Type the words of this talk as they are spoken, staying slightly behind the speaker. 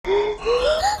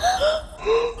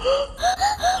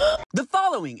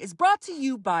following is brought to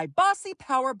you by Bossy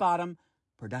Power Bottom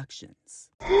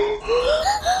Productions.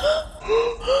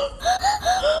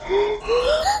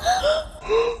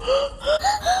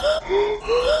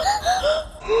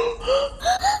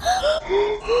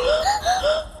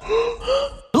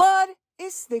 Blood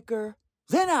is thicker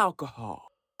than alcohol.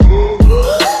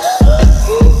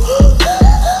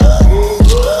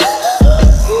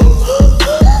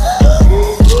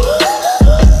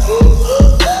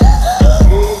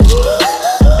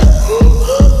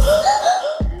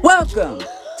 Welcome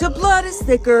to Blood is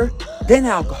Thicker Than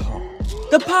Alcohol,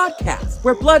 the podcast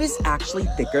where blood is actually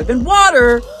thicker than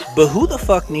water. But who the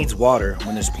fuck needs water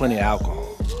when there's plenty of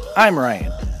alcohol? I'm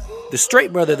Ryan, the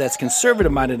straight brother that's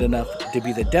conservative-minded enough to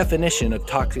be the definition of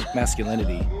toxic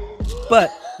masculinity,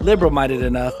 but liberal-minded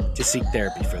enough to seek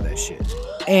therapy for that shit.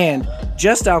 And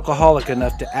just alcoholic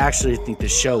enough to actually think the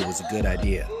show was a good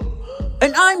idea.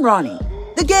 And I'm Ronnie,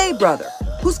 the gay brother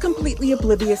who's completely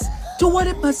oblivious to what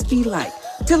it must be like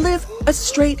to live a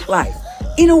straight life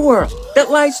in a world that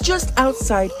lies just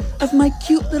outside of my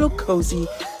cute little cozy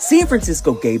San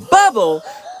Francisco gay bubble,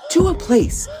 to a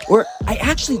place where I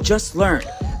actually just learned,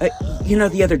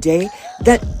 the other day,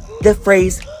 that the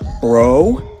phrase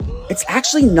bro, it's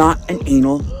actually not an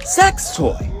anal sex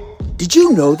toy. Did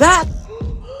you know that?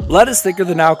 Blood is Thicker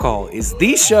Than Alcohol is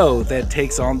the show that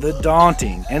takes on the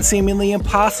daunting and seemingly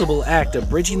impossible act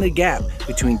of bridging the gap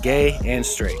between gay and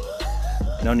straight.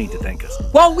 No need to thank us.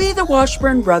 While we, the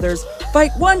Washburn brothers, fight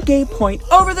one gay point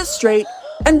over the straight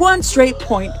and one straight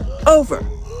point over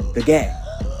the gay.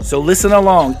 So listen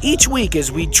along each week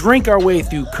as we drink our way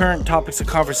through current topics of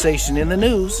conversation in the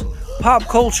news, pop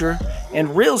culture,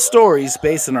 and real stories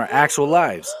based on our actual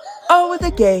lives. All with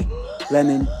a gay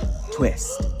lemon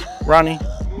twist. Ronnie,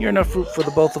 you're enough fruit for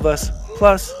the both of us.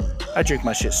 Plus, I drink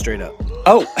my shit straight up.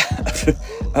 Oh,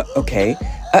 okay.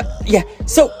 Yeah,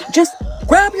 so just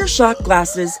grab your shot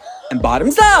glasses and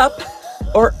bottoms up.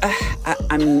 Or,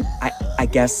 I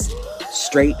guess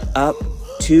straight up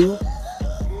too,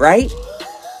 right?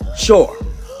 Sure.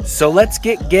 So let's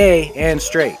get gay and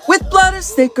straight. With Blood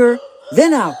is Thicker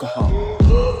Than Alcohol.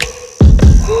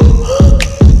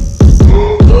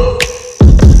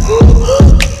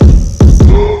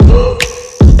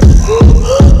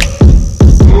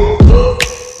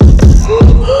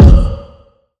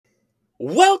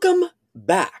 Welcome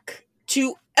back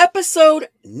to episode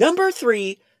number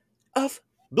 3 of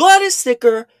Blood is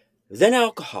Thicker Than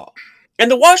Alcohol. And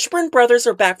the Washburn brothers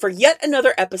are back for yet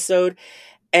another episode,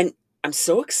 and I'm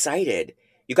so excited.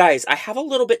 You guys, I have a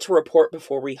little bit to report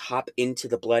before we hop into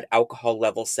the blood alcohol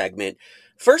level segment.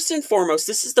 First and foremost,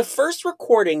 this is the first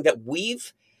recording that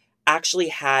we've actually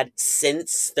had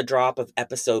since the drop of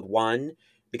episode 1,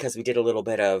 because we did a little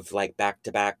bit of like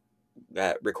back-to-back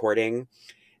recording.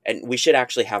 And we should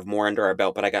actually have more under our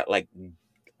belt, but I got like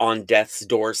on death's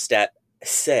doorstep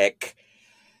sick.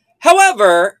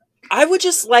 However, I would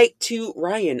just like to,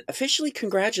 Ryan, officially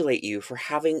congratulate you for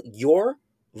having your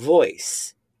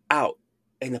voice out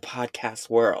in the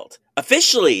podcast world.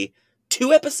 Officially,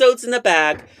 2 episodes in the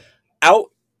bag,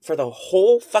 out for the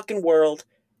whole fucking world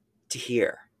to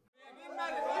hear.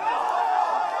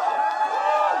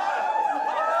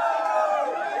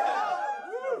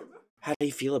 How do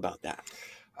you feel about that?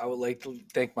 I would like to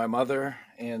thank my mother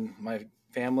and my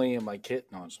family and my kid.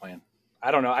 No, I'm just playing.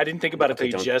 I don't know. I didn't think about it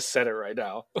until you just said it right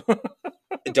now.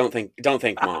 Don't think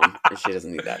mom. She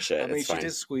doesn't need that shit. I mean, she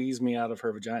just squeezed me out of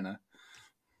her vagina.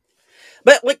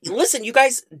 But like, listen, you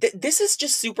guys, this is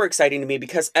just super exciting to me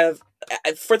because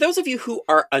for those of you who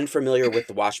are unfamiliar with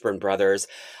the Washburn brothers,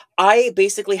 I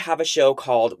basically have a show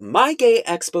called My Gay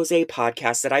Expose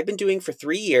Podcast that I've been doing for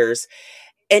 3 years.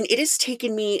 And it has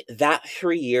taken me that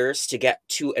 3 years to get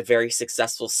to a very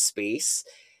successful space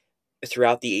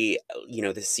throughout the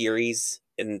series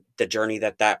and the journey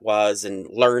that was, and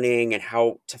learning and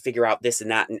how to figure out this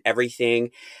and that and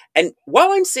everything. And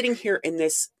while I'm sitting here in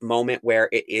this moment where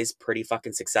it is pretty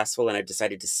fucking successful and I've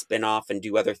decided to spin off and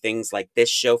do other things like this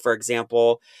show, for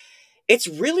example, it's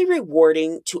really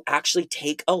rewarding to actually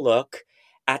take a look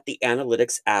at the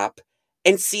analytics app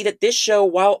and see that this show,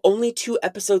 while only 2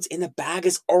 episodes in the bag,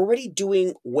 is already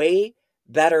doing way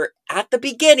better at the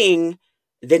beginning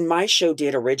than my show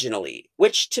did originally.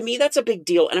 Which, to me, that's a big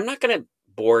deal. And I'm not going to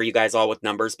bore you guys all with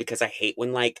numbers because I hate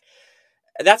when,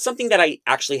 that's something that I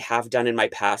actually have done in my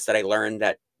past that I learned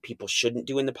that people shouldn't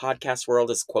do in the podcast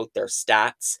world is quote their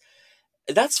stats.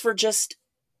 That's for just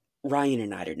Ryan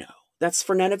and I to know. That's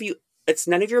for none of you. It's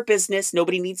none of your business.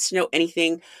 Nobody needs to know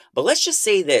anything. But let's just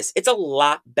say this. It's a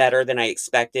lot better than I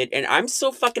expected. And I'm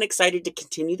so fucking excited to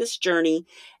continue this journey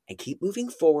and keep moving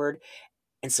forward.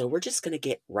 And so we're just going to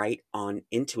get right on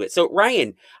into it. So,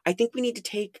 Ryan, I think we need to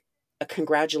take a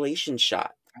congratulations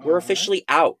shot. We're officially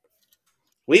out.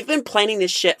 We've been planning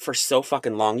this shit for so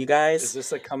fucking long, you guys. Is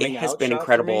this a coming It has out been shot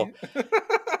incredible. for me?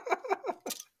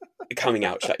 Coming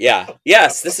out shot. Yeah.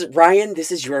 Yes, this is Ryan.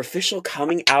 This is your official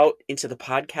coming out into the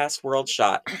podcast world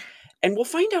shot. And we'll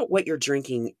find out what you're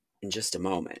drinking in just a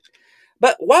moment.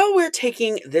 But while we're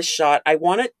taking this shot, I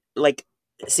want to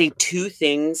say two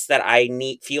things that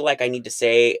feel like I need to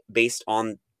say based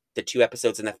on the 2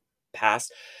 episodes in the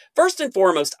past. First and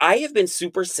foremost, I have been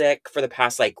super sick for the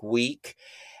past week,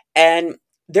 and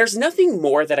there's nothing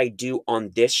more that I do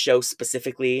on this show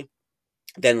specifically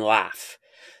than laugh.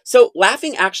 So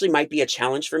laughing actually might be a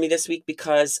challenge for me this week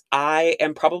because I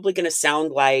am probably going to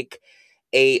sound like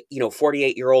a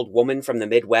 48-year-old woman from the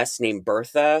Midwest named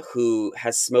Bertha who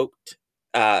has smoked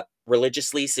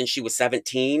religiously since she was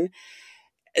 17.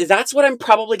 That's what I'm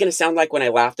probably going to sound like when I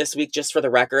laugh this week, just for the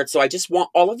record. So I just want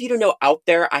all of you to know out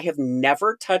there, I have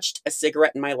never touched a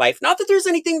cigarette in my life. Not that there's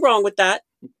anything wrong with that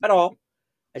at all.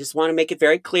 I just want to make it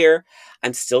very clear.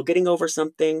 I'm still getting over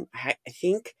something. I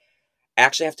think I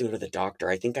actually have to go to the doctor.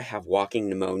 I think I have walking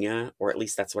pneumonia, or at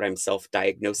least that's what I'm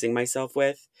self-diagnosing myself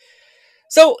with.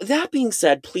 So that being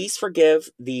said, please forgive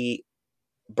the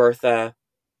Bertha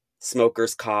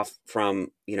smoker's cough from,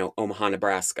 Omaha,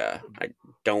 Nebraska.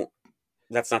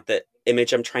 That's not the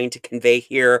image I'm trying to convey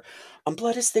here on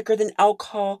Blood is Thicker Than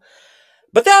Alcohol.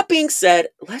 But that being said,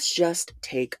 let's just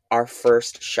take our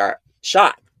first shot.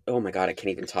 Oh my God, I can't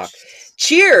even talk.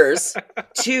 Cheers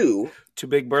to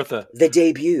Big Bertha. The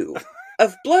debut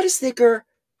of Blood is Thicker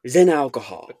Than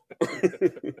Alcohol.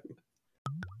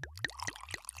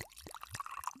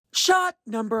 Shot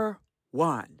number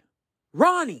 1.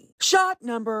 Ronnie. Shot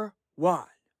number 1.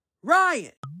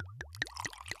 Ryan.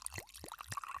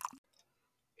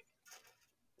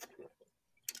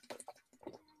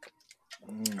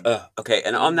 Okay,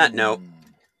 and on that note,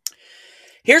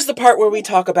 here's the part where we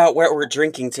talk about what we're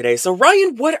drinking today. So,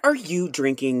 Ryan, what are you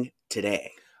drinking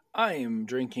today? I am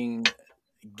drinking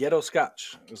Ghetto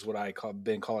Scotch, is what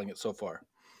been calling it so far.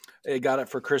 I got it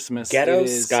for Christmas. Ghetto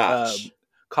Scotch.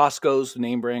 Costco's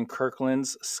name brand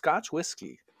Kirkland's Scotch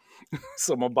whiskey.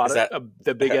 Someone bought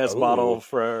the big ass bottle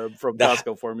from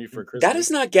Costco for me for Christmas. That is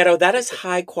not ghetto. That is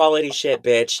high quality shit,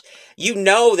 bitch. You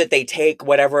know that they take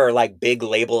whatever big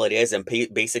label it is and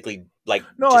basically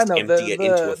empty it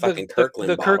into a fucking Kirkland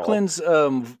bottle. The Kirkland's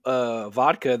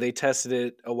vodka, they tested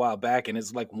it a while back and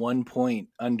it's 1 point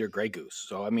under Grey Goose.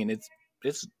 So I mean,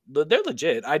 they're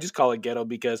legit. I just call it ghetto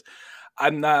because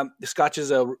Scotch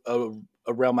is a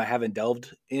realm I haven't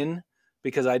delved in,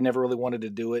 because I never really wanted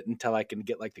to do it until I can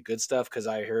get the good stuff. Because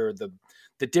I heard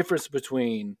the difference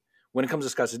between, when it comes to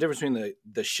Scotch, the difference between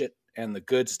the shit and the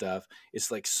good stuff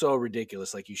is so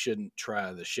ridiculous. You shouldn't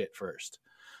try the shit first.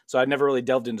 So I never really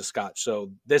delved into Scotch.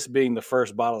 So this being the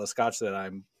first bottle of Scotch that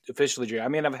I'm officially drinking. I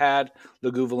mean, I've had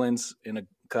Lagavulins in a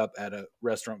cup at a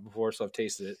restaurant before, so I've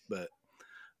tasted it, but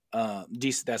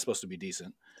decent. That's supposed to be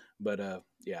decent. But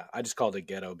yeah, I just called it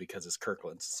ghetto because it's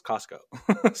Kirkland's. It's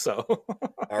Costco. So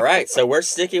all right, so we're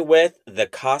sticking with the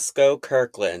Costco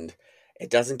Kirkland. It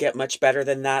doesn't get much better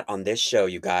than that on this show,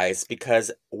 you guys,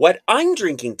 because what I'm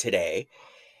drinking today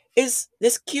is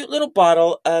this cute little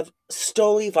bottle of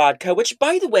Stoli vodka, which,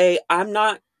 by the way, I'm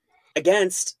not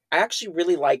against. I actually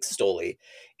really like Stoli.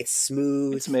 It's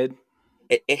smooth. It's mid.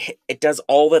 It does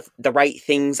all the right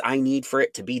things I need for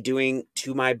it to be doing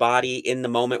to my body in the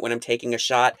moment when I'm taking a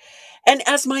shot. And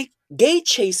as my gay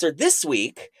chaser this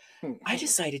week, I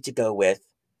decided to go with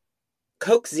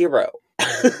Coke Zero.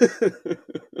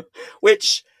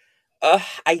 Which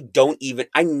I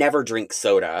never drink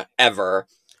soda ever.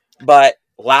 But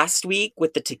last week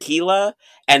with the tequila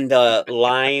and the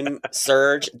lime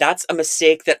surge, that's a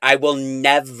mistake that I will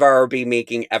never be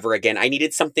making ever again. I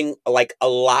needed something a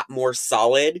lot more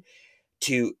solid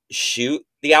to shoot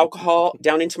the alcohol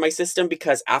down into my system,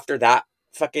 because after that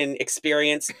fucking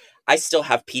experience, I still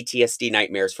have PTSD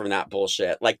nightmares from that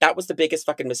bullshit. That was the biggest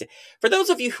fucking mistake. For those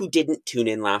of you who didn't tune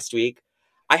in last week,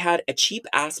 I had a cheap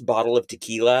ass bottle of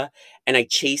tequila and I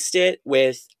chased it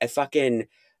with a fucking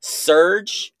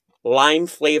surge lime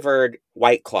flavored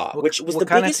White Claw, which was the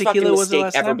biggest fucking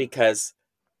mistake ever, because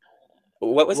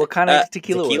what kind of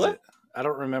tequila was it? I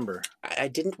don't remember. I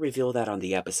didn't reveal that on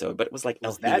the episode, but it was El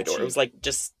Humidor. It was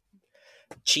just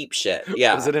cheap shit.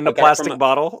 Yeah. Was it in a plastic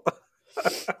bottle?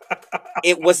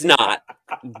 It was not,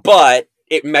 but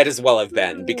it might as well have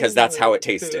been, because that's how it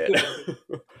tasted.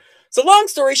 So long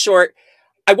story short,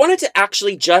 I wanted to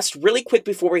actually just really quick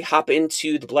before we hop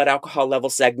into the blood alcohol level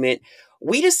segment,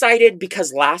 we decided,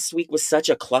 because last week was such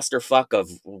a clusterfuck of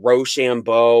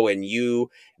Rochambeau, and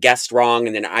you guessed wrong,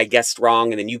 and then I guessed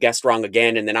wrong, and then you guessed wrong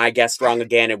again, and then I guessed wrong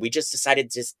again, and we just decided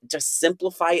to just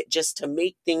simplify it just to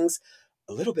make things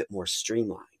a little bit more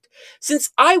streamlined.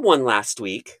 Since I won last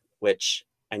week, which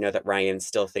I know that Ryan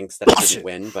still thinks that I didn't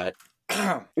win, but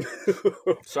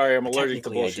sorry, I'm allergic to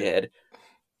technically bullshit. I did.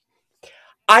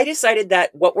 I decided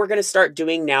that what we're going to start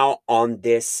doing now on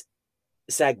this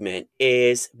segment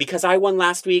is, because I won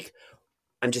last week,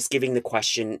 I'm just giving the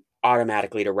question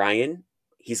automatically to Ryan.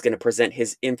 He's going to present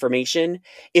his information.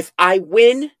 If I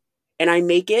win and I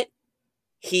make it,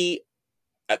 he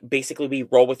basically we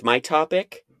roll with my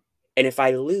topic. And if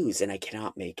I lose and I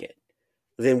cannot make it,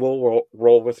 then we'll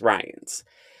roll with Ryan's.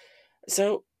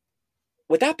 So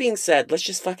with that being said, let's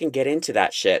just fucking get into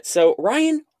that shit. So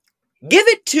Ryan, give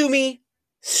it to me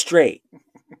straight.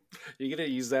 You're going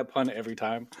to use that pun every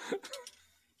time?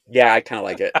 Yeah, I kind of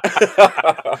like it.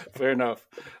 Fair enough.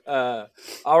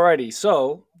 Alrighty,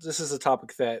 so this is a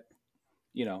topic that,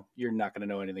 you're not going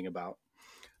to know anything about.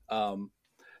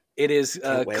 It is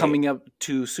coming up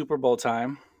to Super Bowl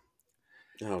time.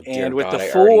 Oh, and with God, the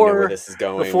I already know where this is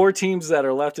going. The 4 teams that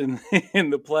are left in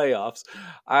the playoffs,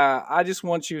 I just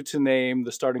want you to name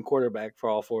the starting quarterback for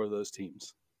all 4 of those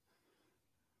teams.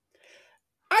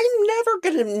 I'm never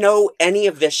gonna know any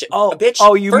of this shit. Oh, bitch.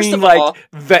 Oh, you mean like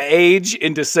the age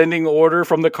in descending order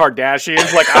from the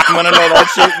Kardashians? Like, I'm gonna know that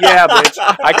shit? Yeah,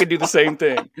 bitch. I could do the same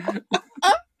thing.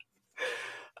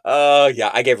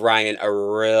 Yeah, I gave Ryan a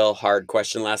real hard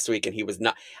question last week, and he was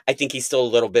not. I think he's still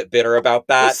a little bit bitter about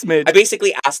that. I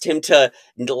basically asked him to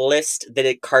list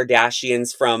the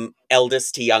Kardashians from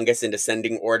eldest to youngest in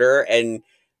descending order, and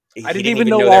I didn't even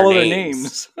know all of their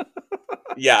names.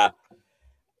 Yeah.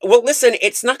 Well, listen,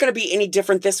 it's not going to be any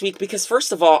different this week because,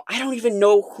 first of all, I don't even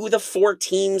know who the 4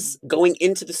 teams going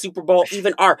into the Super Bowl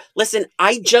even are. Listen,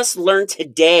 I just learned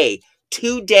today,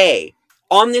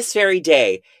 on this very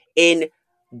day, in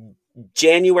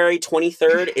January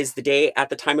 23rd is the day at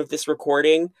the time of this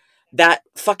recording, that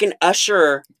fucking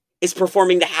Usher is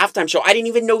performing the halftime show. I didn't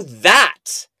even know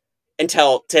that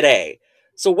until today.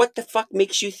 So what the fuck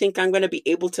makes you think I'm going to be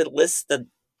able to list the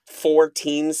 4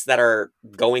 teams that are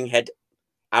going head?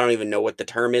 I don't even know what the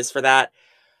term is for that.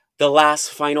 The last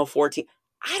final 14.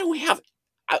 I don't have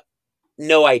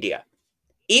no idea.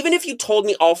 Even if you told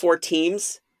me all 4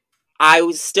 teams, I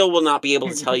still will not be able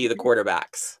to tell you the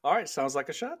quarterbacks. All right, sounds like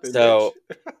a shot. Then, so,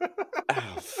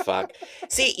 oh fuck.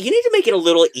 See, you need to make it a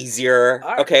little easier.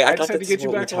 Right, okay, I thought that's to get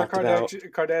you back to our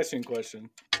Kardashian question.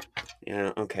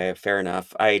 Yeah, okay, fair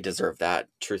enough. I deserve that,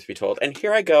 truth be told. And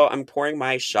here I go. I'm pouring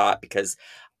my shot because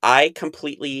I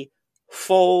completely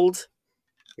fold.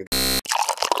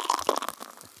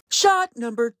 Shot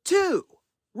number 2,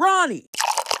 Ronnie.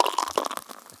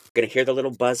 Gonna hear the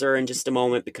little buzzer in just a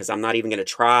moment because I'm not even gonna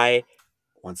try.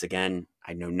 Once again,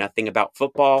 I know nothing about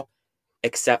football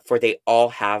except for they all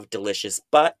have delicious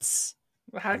butts.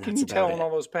 How can you tell on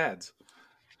all those pads?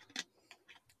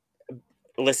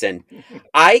 Listen,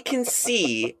 I can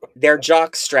see their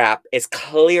jock strap as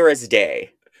clear as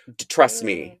day. Trust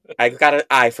me, I've got an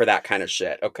eye for that kind of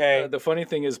shit. Okay. The funny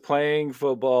thing is, playing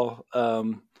football,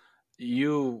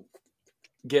 you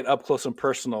get up close and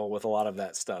personal with a lot of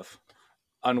that stuff,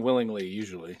 unwillingly,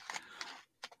 usually.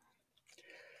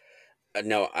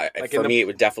 No, for me, it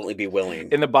would definitely be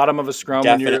willing. In the bottom of a scrum,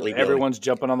 when everyone's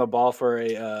jumping on the ball for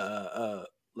a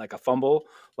fumble,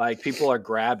 like people are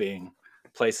grabbing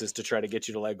places to try to get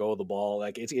you to let go of the ball.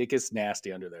 Like it gets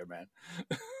nasty under there, man.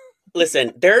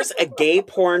 Listen, there's a gay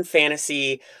porn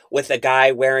fantasy with a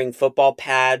guy wearing football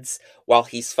pads while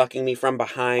he's fucking me from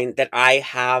behind that I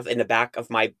have in the back of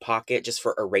my pocket just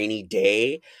for a rainy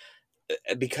day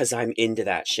because I'm into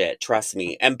that shit. Trust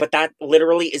me. But that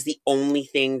literally is the only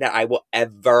thing that I will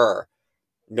ever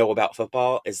know about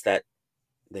football is that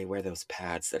they wear those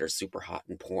pads that are super hot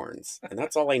in porns. And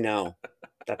that's all I know.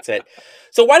 That's it.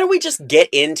 So why don't we just get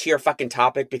into your fucking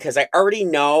topic? Because I already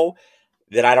know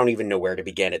that I don't even know where to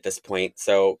begin at this point.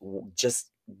 So just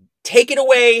take it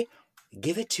away.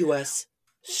 Give it to us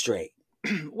straight.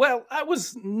 Well, I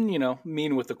was,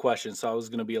 mean with the question, so I was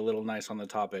going to be a little nice on the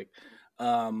topic.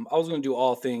 I was going to do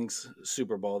all things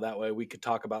Super Bowl. That way we could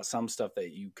talk about some stuff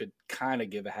that you could kind of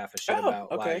give a half a shit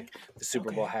about, like the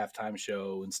Super Bowl halftime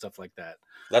show and stuff like that.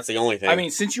 That's the only thing. I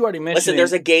mean, since you already mentioned... Listen,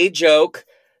 there's a gay joke.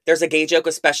 There's a gay joke,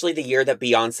 especially the year that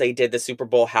Beyonce did the Super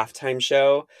Bowl halftime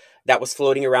show that was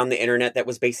floating around the internet that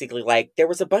was basically like, there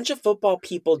was a bunch of football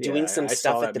people doing some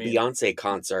stuff at the Beyonce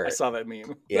concert. I saw that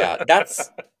meme. Yeah, that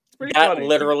funny.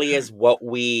 Literally is what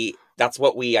we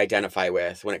identify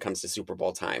with when it comes to Super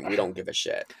Bowl time. We don't give a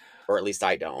shit. or at least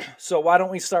I don't. So why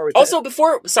don't we start with Also,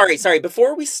 before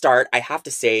we start, I have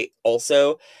to say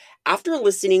also, after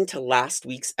listening to last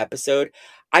week's episode,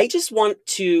 I just want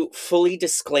to fully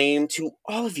disclaim to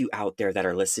all of you out there that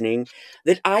are listening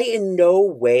that I in no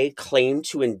way claim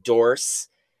to endorse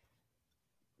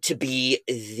to be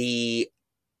the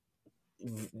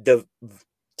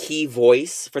key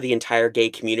voice for the entire gay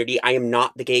community. I am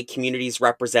not the gay community's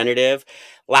representative.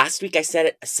 Last week I said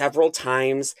it several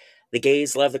times. The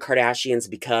gays love the Kardashians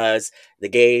because the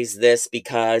gays this,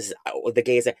 because the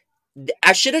gays that.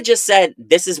 I should have just said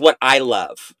this is what I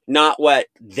love, not what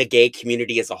the gay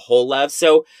community as a whole loves.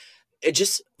 So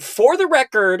just for the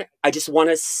record, I just want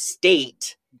to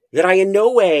state that I in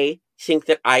no way think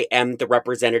that I am the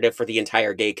representative for the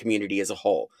entire gay community as a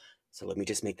whole. So let me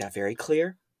just make that very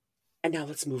clear. And now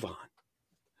let's move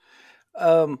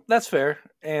on. That's fair.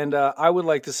 And I would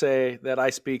like to say that I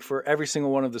speak for every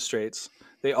single one of the straights.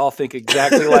 They all think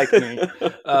exactly like me.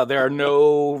 There are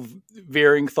no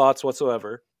veering thoughts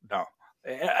whatsoever. No.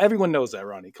 Everyone knows that,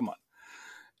 Ronnie. Come on.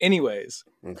 Anyways.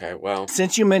 Okay, well.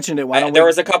 Since you mentioned it, there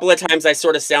was a couple of times I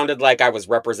sort of sounded like I was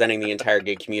representing the entire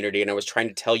gay community, and I was trying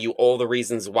to tell you all the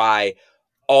reasons why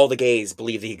all the gays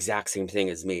believe the exact same thing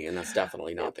as me, and that's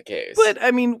definitely not the case. But,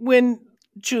 I mean, when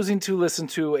choosing to listen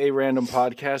to a random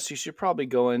podcast, you should probably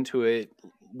go into it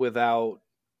without,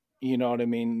 you know what I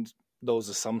mean, those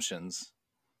assumptions.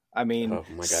 I mean, oh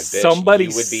my God, bitch, somebody you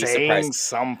would be saying surprised.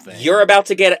 Something. You're about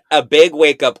to get a big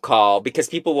wake-up call because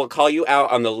people will call you out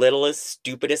on the littlest,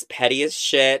 stupidest, pettiest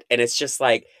shit, and it's just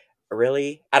like,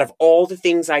 really? Out of all the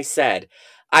things I said,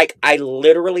 I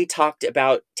literally talked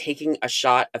about taking a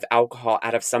shot of alcohol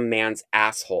out of some man's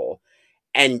asshole.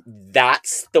 And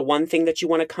that's the one thing that you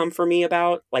want to come for me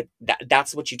about? Like,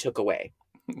 that's what you took away.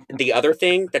 The other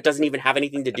thing that doesn't even have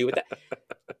anything to do with that.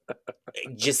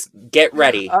 Just get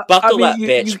ready. Buckle up,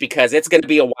 bitch, because it's going to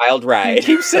be a wild ride.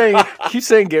 You keep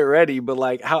saying get ready, but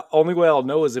like, only way I'll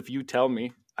know is if you tell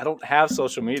me. I don't have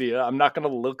social media. I'm not going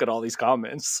to look at all these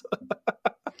comments.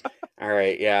 All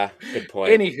right, yeah, good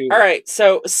point. Anywho. All right,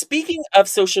 so speaking of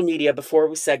social media, before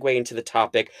we segue into the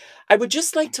topic, I would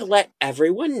just like to let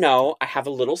everyone know I have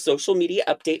a little social media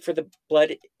update for the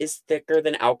Blood is Thicker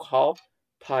Than Alcohol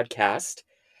podcast.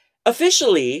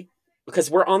 Officially, because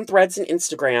we're on Threads and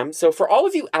Instagram, so for all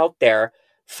of you out there,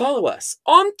 follow us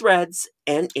on Threads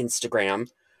and Instagram.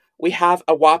 We have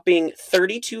a whopping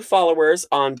 32 followers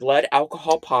on Blood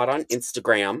Alcohol Pod on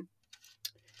Instagram.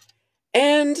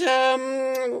 And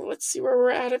let's see where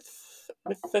we're at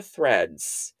with the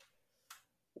threads.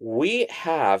 We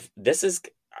have, this is,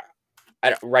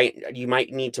 right, you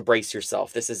might need to brace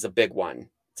yourself. This is a big one.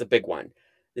 It's a big one.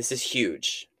 This is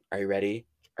huge. Are you ready?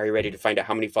 Are you ready to find out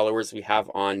how many followers we have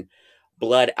on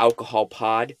Blood Alcohol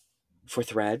Pod for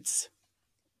threads?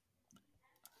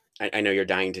 I know you're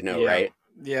dying to know, right?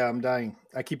 Yeah, I'm dying.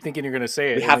 I keep thinking you're going to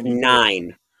say it. We have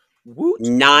 9. Woot.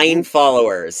 9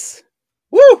 followers.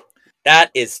 Woo!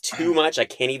 That is too much. I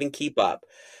can't even keep up.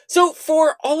 So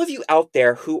for all of you out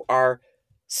there who are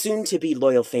soon to be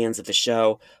loyal fans of the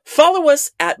show, follow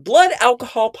us at Blood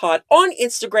Alcohol Pod on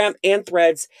Instagram and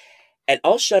Threads. And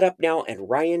I'll shut up now and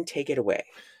Ryan, take it away.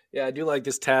 Yeah, I do like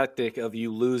this tactic of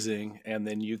you losing and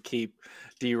then you keep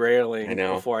derailing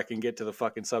before I can get to the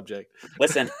fucking subject.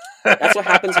 Listen, that's what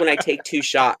happens when I take 2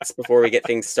 shots before we get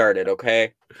things started,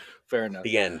 okay? Fair enough.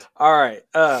 The end. All right.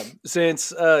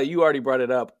 Since you already brought it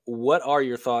up, what are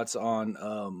your thoughts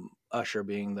on Usher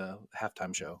being the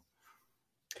halftime show?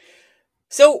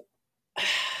 So,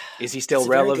 is he still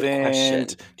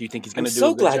relevant? Do you think he's going to do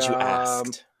a good job? I'm so glad you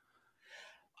asked.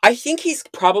 I think he's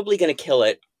probably going to kill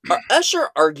it. Usher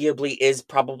arguably is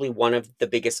probably one of the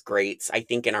biggest greats, I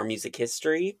think, in our music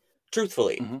history,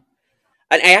 truthfully. Mm-hmm.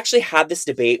 And I actually had this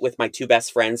debate with my 2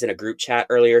 best friends in a group chat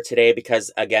earlier today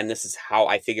because, again, this is how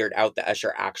I figured out that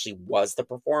Usher actually was the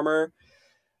performer.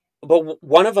 But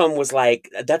one of them was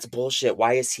like, that's bullshit.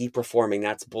 Why is he performing?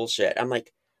 That's bullshit. I'm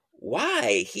like,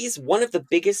 why? He's one of the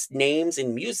biggest names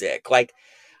in music. Like,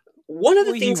 one of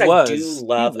the things I do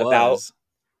love about...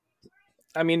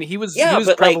 I mean, he was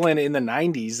prevalent in the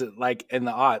 90s, like in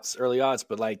the early aughts,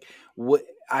 but like,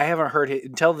 I haven't heard it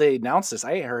until they announced this.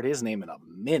 I ain't heard his name in a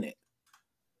minute.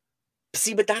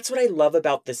 See, but that's what I love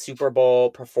about the Super Bowl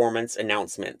performance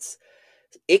announcements.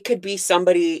 It could be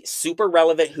somebody super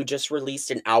relevant who just released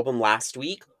an album last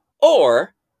week,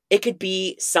 or it could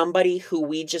be somebody who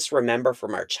we just remember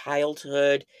from our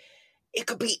childhood. It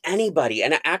could be anybody.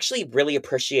 And I actually really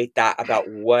appreciate that about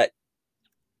what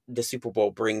the Super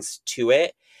Bowl brings to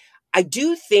it. I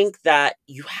do think that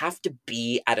you have to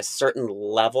be at a certain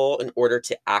level in order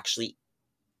to actually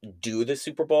do the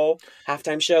Super Bowl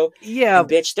halftime show. Yeah, And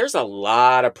bitch, there's a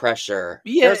lot of pressure.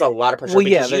 yeah. There's a lot of pressure Well,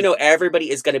 yeah, because you know everybody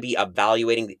is going to be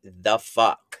evaluating the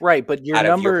fuck right, but your out of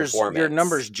your numbers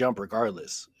performance. jump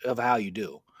regardless of how you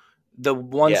do. The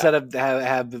ones Yeah. that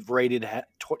have rated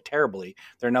terribly,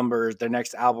 their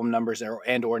next album numbers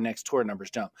or next tour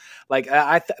numbers jump. Like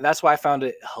that's why I found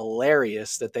it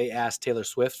hilarious that they asked Taylor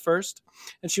Swift first,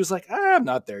 and she was like, "I'm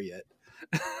not there yet."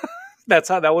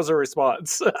 That was her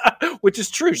response, which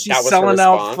is true. She's That was her selling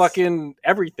out response? fucking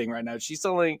everything right now. She's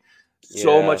selling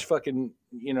so Yeah. much fucking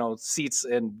seats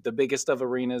and the biggest of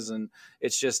arenas, and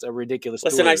it's just a ridiculous.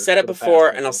 Listen, tour I said it for the before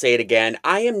past and I'll say it again.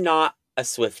 I am not a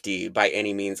Swiftie by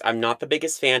any means. I'm not the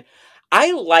biggest fan.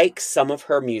 I like some of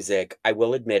her music, I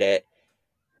will admit it.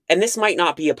 And this might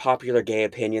not be a popular gay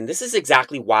opinion. This is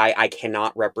exactly why I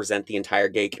cannot represent the entire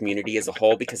gay community as a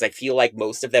whole, because I feel like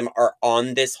most of them are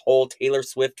on this whole Taylor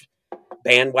Swift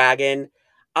bandwagon.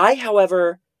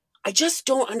 However, I just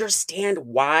don't understand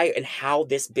why and how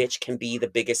this bitch can be the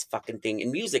biggest fucking thing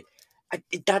in music.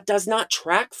 That does not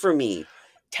track for me.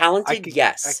 Talented, I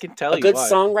yes. can tell A you good why.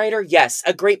 songwriter, yes.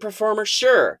 A great performer,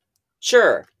 sure.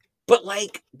 But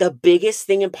like the biggest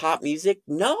thing in pop music,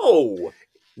 no.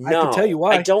 I can tell you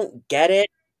why. I don't get it.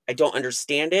 I don't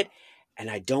understand it, and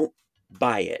I don't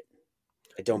buy it.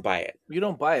 I don't buy it. You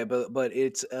don't buy it, but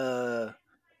it's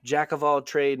jack of all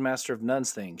trade, master of none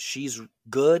thing. She's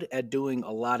good at doing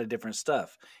a lot of different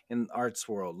stuff in the arts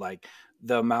world, like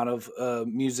the amount of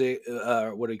music,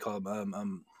 what do you call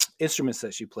them? Instruments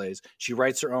that she plays. She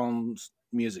writes her own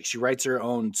music. She writes her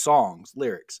own songs,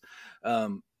 lyrics.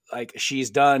 Like she's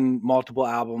done multiple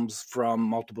albums from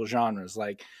multiple genres.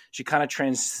 Like she kind of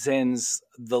transcends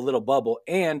the little bubble,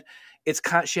 and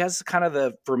she has kind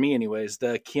of for me anyways,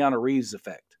 the Keanu Reeves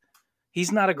effect.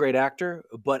 He's not a great actor,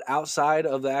 but outside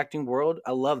of the acting world,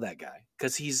 I love that guy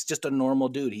because he's just a normal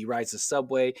dude. He rides the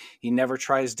subway. He never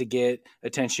tries to get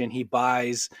attention. He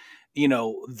buys,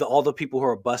 all the people who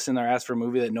are busting their ass for a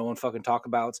movie that no one fucking talk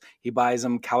about. He buys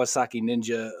them Kawasaki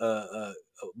Ninja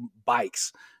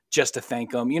bikes just to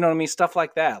thank them. You know what I mean? Stuff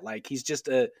like that. Like he's just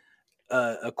a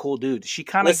cool dude. She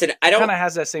kind of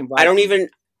has that same vibe.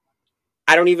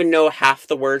 I don't even know half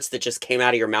the words that just came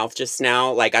out of your mouth just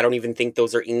now. Like, I don't even think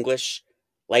those are English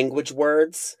language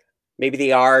words. Maybe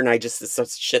they are, and it's some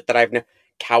shit that I've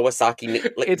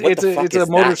Kawasaki. Like, it's a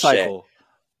motorcycle.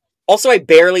 Also, I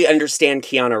barely understand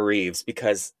Keanu Reeves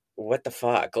because what the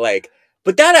fuck? Like,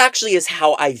 but that actually is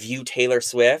how I view Taylor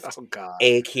Swift. Oh God,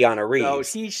 a Keanu Reeves. No,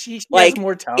 she like has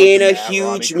more talent in a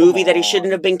huge movie that he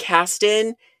shouldn't have been cast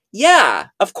in. Yeah,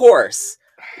 of course.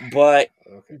 But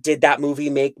did that movie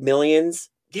make millions?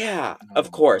 Yeah,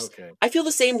 of course. Okay. I feel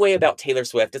the same way about Taylor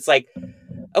Swift. It's like,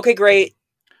 okay, great.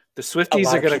 The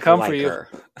Swifties are going to come for you.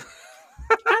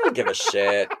 I don't give a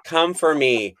shit. Come for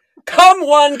me. Come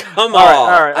one, come all.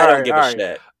 I don't give a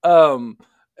shit.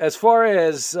 As far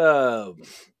as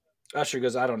Usher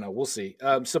goes, I don't know. We'll see.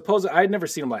 Suppose I'd never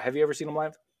seen him live. Have you ever seen him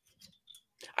live?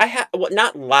 I have. Well,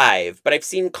 not live, but I've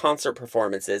seen concert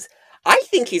performances. I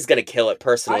think he's going to kill it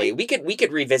personally. We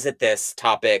could revisit this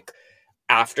topic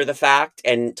after the fact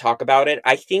and talk about it.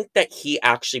 I think that he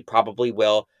actually probably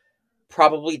will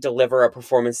deliver a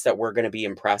performance that we're going to be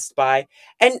impressed by.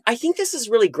 And I think this is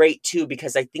really great too,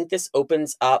 because I think this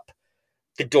opens up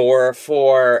the door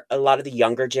for a lot of the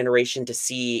younger generation to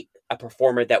see a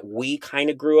performer that we kind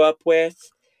of grew up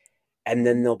with. And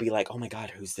then they'll be like, oh my God,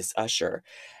 who's this Usher?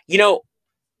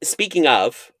 Speaking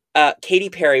of, Katy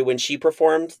Perry, when she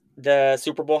performed the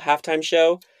Super Bowl halftime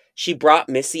show, she brought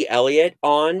Missy Elliott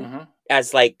on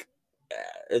as like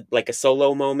a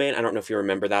solo moment. I don't know if you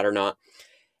remember that or not.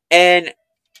 And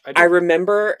I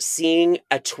remember seeing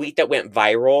a tweet that went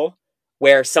viral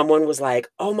where someone was like,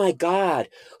 oh my God,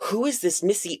 who is this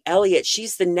Missy Elliott?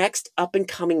 She's the next up and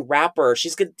coming rapper.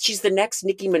 She's the next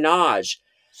Nicki Minaj.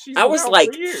 I was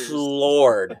like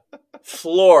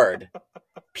floored.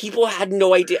 People had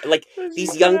no idea. Like,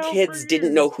 these young kids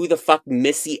didn't know who the fuck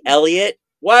Missy Elliott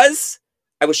was.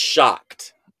 I was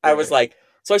shocked. Right. I was like,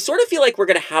 so I sort of feel like we're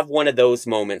going to have one of those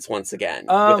moments once again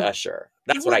with Usher.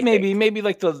 That's what I think. Maybe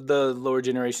like the lower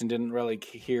generation didn't really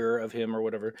hear of him or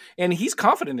whatever. And he's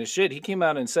confident as shit. He came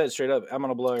out and said straight up, I'm going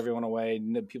to blow everyone away.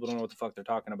 People don't know what the fuck they're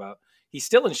talking about. He's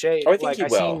still in shape. Oh, I think he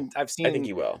will. I think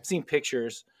he will. I've seen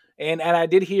pictures. And I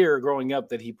did hear growing up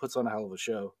that he puts on a hell of a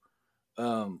show.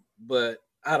 But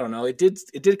I don't know.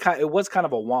 It was kind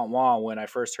of a wah-wah when I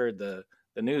first heard the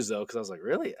news though, because I was like,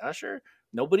 really, Usher?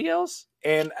 Nobody else?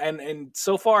 And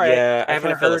so far, I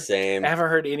haven't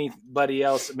heard anybody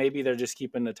else. Maybe they're just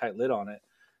keeping a tight lid on it.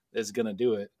 That's gonna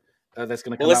do it. That's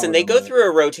gonna. Well, listen, they go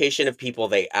through a rotation of people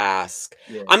they ask.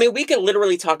 Yeah. I mean, we could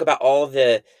literally talk about all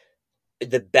the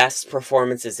the best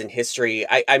performances in history.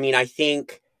 I mean, I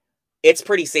think it's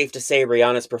pretty safe to say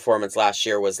Rihanna's performance last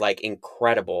year was like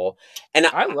incredible. And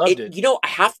I loved it. you know,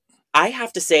 I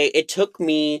have to say it took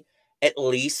me at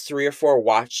least 3 or 4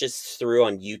 watches through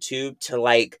on YouTube to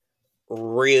like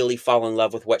really fall in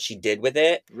love with what she did with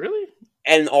it Really?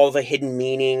 and all the hidden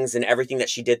meanings and everything that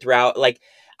she did throughout. Like,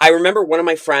 I remember one of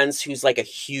my friends who's like a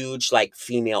huge like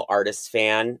female artist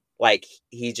fan. Like,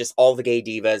 he just all the gay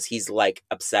divas, he's like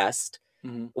obsessed.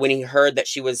 Mm-hmm. When he heard that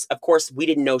she was, of course, we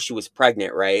didn't know she was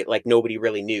pregnant, right? Like, nobody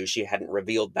really knew. She hadn't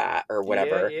revealed that or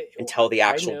whatever until the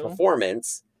actual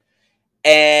performance.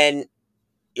 And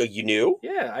you knew?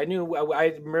 Yeah, I knew.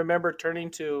 I remember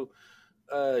turning to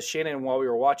Shannon while we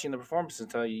were watching the performance and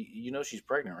telling you know she's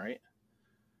pregnant, right?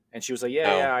 And she was like,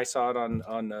 yeah, I saw it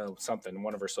on something,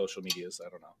 one of her social medias. I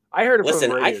don't know. I heard it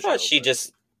from a radio I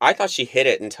thought I thought she hit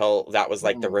it until that was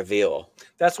like the reveal.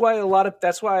 That's why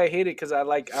I hate it, because I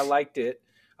liked it,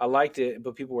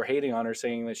 but people were hating on her,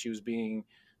 saying that she was being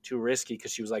too risky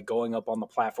because she was like going up on the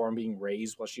platform being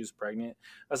raised while she was pregnant.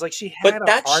 I was like, she had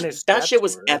a harness. That shit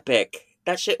was epic.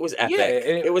 That shit was epic. Yeah,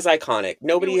 it was iconic.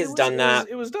 Nobody has done that.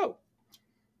 It was dope.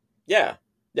 Yeah.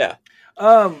 Yeah.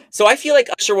 So I feel like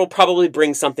Usher will probably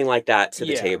bring something like that to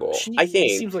the table. I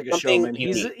think he seems like a showman.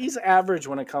 He's average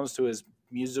when it comes to his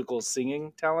musical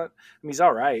singing talent. I mean, he's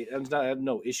all right. I have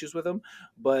no issues with him,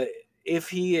 but if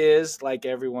he is, like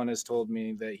everyone has told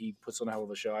me, that he puts on a hell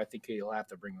of a show, I think he'll have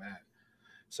to bring that.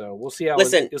 So we'll see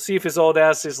you'll see if his old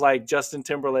ass is like Justin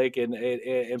Timberlake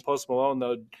and Post Malone,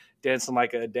 though, dancing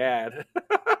like a dad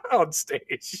on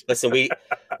stage. Listen,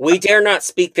 we dare not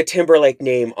speak the Timberlake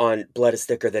name on Blood is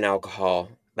Thicker Than Alcohol.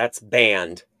 That's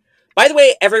banned. By the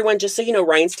way, everyone, just so you know,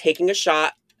 Ryan's taking a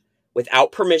shot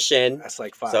without permission. That's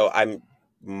like 5. So I'm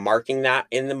marking that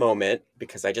in the moment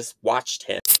because I just watched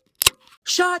him.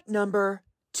 Shot number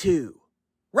 2.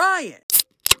 Ryan.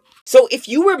 So if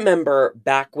you remember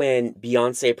back when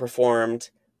Beyonce performed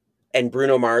and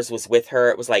Bruno Mars was with her,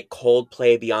 it was like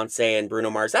Coldplay, Beyonce, and Bruno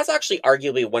Mars. That's actually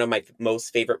arguably one of my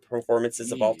most favorite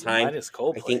performances of all time. Minus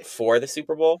Coldplay. I think for the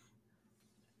Super Bowl.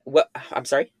 What? I'm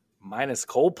sorry? Minus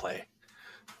Coldplay.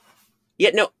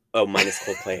 Yeah, no. Oh, minus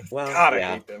Coldplay. Well, God, yeah.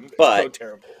 I hate them. It's but so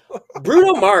terrible.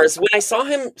 Bruno Mars, when I saw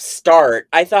him start,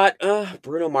 I thought,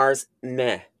 Bruno Mars,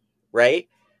 meh, right?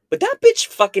 But that bitch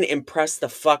fucking impressed the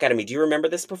fuck out of me. Do you remember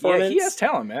this performance? Yeah, he has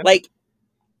talent, man. Like,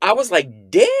 I was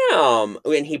like, damn.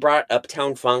 When he brought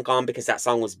Uptown Funk on because that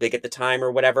song was big at the time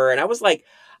or whatever. And I was like,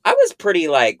 I was pretty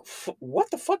like, what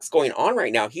the fuck's going on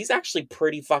right now? He's actually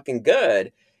pretty fucking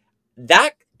good.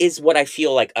 That is what I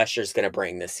feel like Usher's going to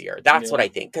bring this year. That's what I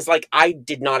think. Because, like, I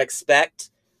did not expect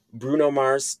Bruno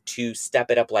Mars to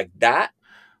step it up like that.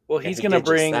 Well, he's going to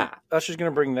bring, Usher's going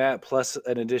to bring that plus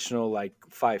an additional, like,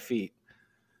 5 feet.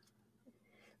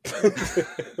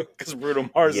 Because Bruno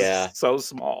Mars is so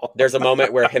small. There's a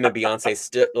moment where him and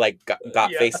Beyonce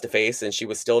got face to face, and she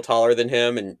was still taller than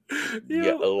him, and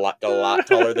a lot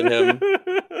taller than him.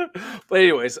 But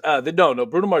anyways,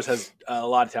 Bruno Mars has a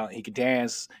lot of talent. He can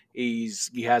dance. He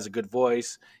has a good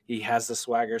voice. He has the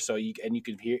swagger. So you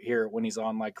can hear it when he's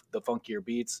on like the funkier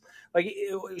beats. Like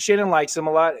Shannon likes him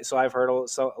a lot, so I've heard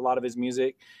a lot of his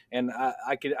music, and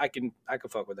I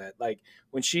could fuck with that. Like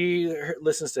when she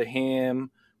listens to him,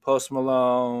 Post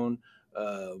Malone,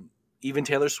 even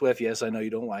Taylor Swift. Yes, I know you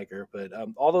don't like her, but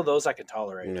all of those I can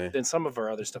tolerate. Mm-hmm. Then some of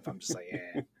her other stuff, I'm just like,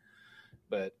 eh.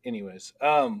 But anyways,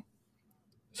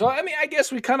 so I mean, I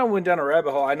guess we kind of went down a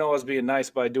rabbit hole. I know I was being nice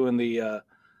by doing the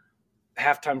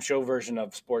halftime show version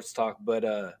of Sports Talk,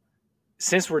 but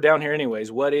since we're down here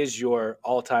anyways, what is your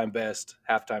all-time best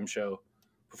halftime show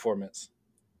performance?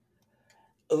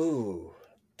 Ooh,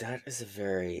 that is a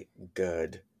very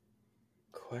good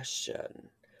question.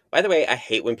 By the way, I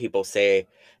hate when people say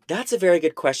that's a very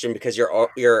good question because you're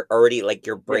already like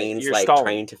your brain's like stalling,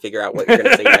 trying to figure out what you're going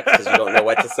to say next because you don't know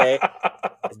what to say.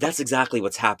 That's exactly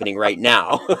what's happening right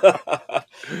now. We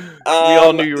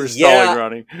all knew you were stalling,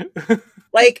 Ronnie.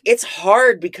 Like it's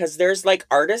hard because there's like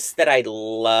artists that I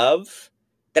love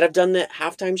that have done the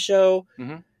halftime show,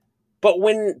 but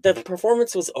when the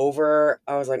performance was over,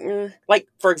 I was like, like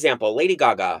for example, Lady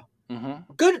Gaga,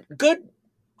 good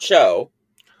show.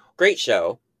 Great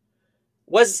show.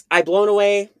 Was I blown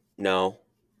away? No,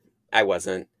 I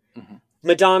wasn't.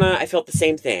 Madonna, I felt the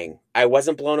same thing. I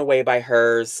wasn't blown away by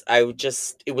hers.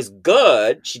 It was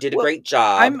good. She did a great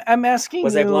job. I'm asking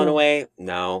Was I blown away?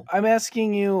 No. I'm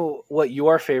asking you what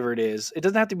your favorite is. It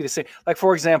doesn't have to be the same. Like,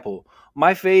 for example,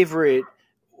 my favorite,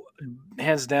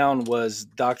 hands down, was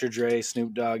Dr. Dre,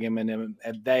 Snoop Dogg, Eminem.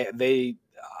 And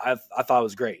I thought it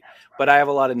was great. But I have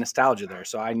a lot of nostalgia there,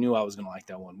 so I knew I was going to like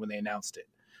that one when they announced it.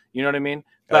 You know what I mean?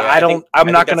 Oh, But yeah, I'm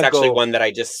I not think that's going to actually go. one that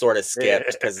I just sort of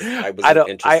skipped because I I wasn't don't.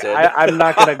 interested. I'm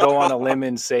not going to go on a limb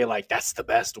and say like that's the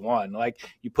best one. Like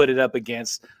you put it up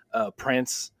against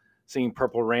Prince singing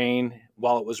 "Purple Rain"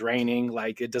 while it was raining.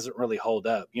 Like it doesn't really hold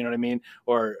up. You know what I mean?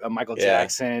 Or Michael Yeah.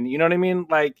 Jackson. You know what I mean?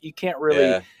 Like you can't really.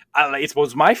 Yeah. It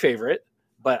was my favorite,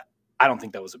 but I don't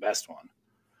think that was the best one.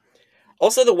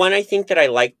 Also, the one I think that I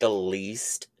liked the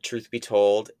least, truth be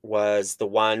told, was the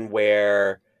one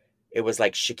where it was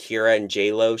like Shakira and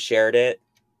J-Lo shared it.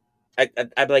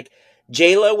 I'm like,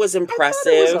 J-Lo was I thought it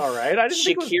impressive. was all right. I didn't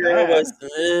think it was Shakira bad.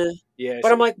 was, Yeah,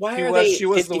 but I'm like, why are they she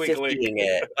was the 50-50ing weak link.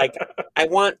 it? Like,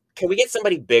 can we get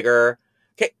somebody bigger?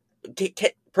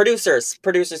 Producers,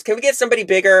 can we get somebody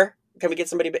bigger? Can we get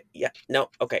somebody yeah, no,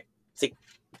 okay. See,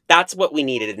 that's what we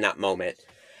needed in that moment.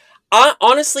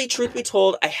 Honestly, truth be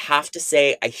told, I have to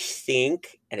say, I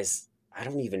think, I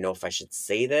don't even know if I should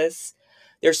say this.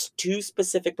 There's two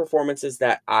specific performances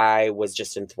that I was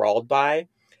just enthralled by.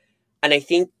 And I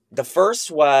think the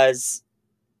first was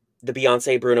the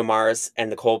Beyonce, Bruno Mars, and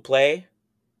the Coldplay.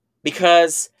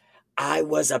 Because I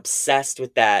was obsessed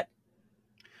with that.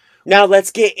 Now let's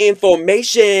get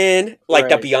information. Like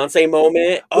Right. the Beyonce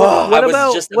moment. I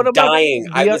was just dying.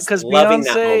 I was loving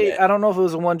that moment. I don't know if it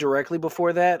was the one directly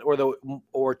before that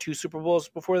or two Super Bowls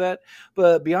before that,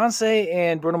 but Beyonce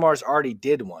and Bruno Mars already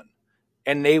did one,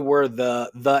 and they were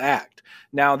the act.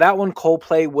 Now that one,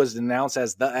 Coldplay was announced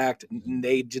as the act. And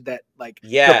they did that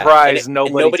surprise. And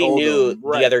nobody told knew them.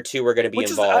 The other two were going to be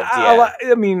involved.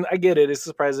 I mean, I get it. It's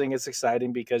surprising. It's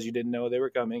exciting because you didn't know they were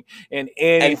coming. And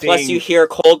plus, you hear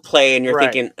Coldplay and you're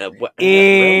thinking,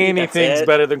 anything's really?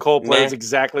 better than Coldplay is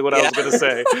exactly what I was going to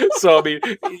say. So I mean,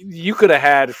 you could have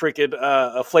had freaking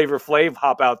a Flavor Flav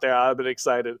hop out there. I've been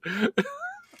excited.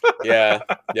 Yeah.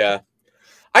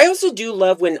 I also do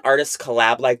love when artists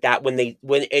collab like that, when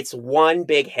it's one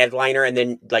big headliner and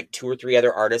then like two or three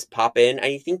other artists pop in.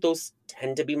 I think those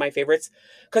tend to be my favorites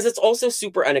because it's also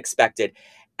super unexpected.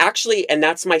 Actually, and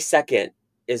that's my second,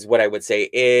 is what I would say,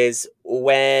 is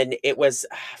when it was,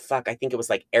 I think it was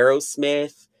like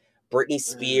Aerosmith, Britney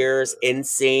Spears,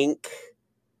 NSYNC.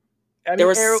 There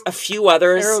was a few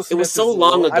others. Aerosmith, it was so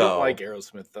long ago. I don't like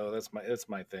Aerosmith though. That's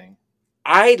my thing.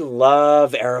 I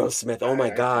love Aerosmith. Oh my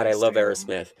God, I love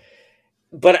Aerosmith.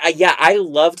 But I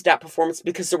loved that performance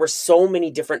because there were so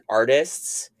many different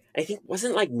artists. I think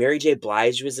wasn't like Mary J.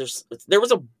 Blige there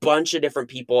was a bunch of different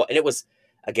people, and it was,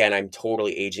 again, I'm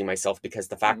totally aging myself because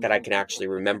the fact that I can actually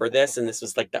remember this, and this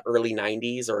was like the early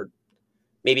 90s, or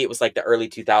maybe it was like the early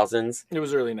 2000s. It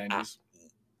was early 90s.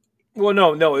 Well,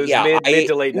 no, it was mid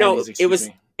to late 90s. No,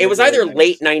 it was either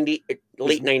late 90s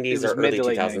or early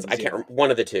 2000s. I can't remember,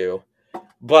 one of the two.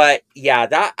 But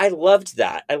yeah, I loved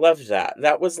that.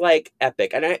 That was like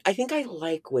epic. And I think I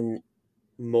like when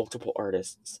multiple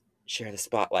artists share the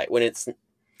spotlight, when it's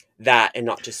that and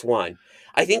not just one.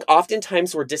 I think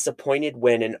oftentimes we're disappointed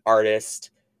when an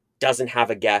artist doesn't have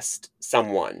a guest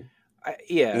someone.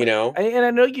 You know? And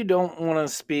I know you don't want to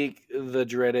speak the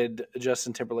dreaded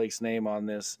Justin Timberlake's name on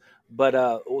this, but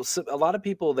a lot of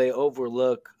people, they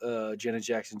overlook Janet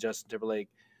Jackson, Justin Timberlake,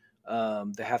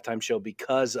 the halftime show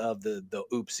because of the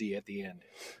oopsie at the end.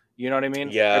 You know what I mean?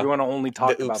 Yeah. Everyone only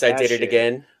talk about that. Oops, I did it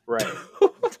again. Right.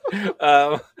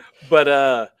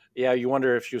 But yeah, you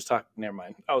wonder if she was talking. Never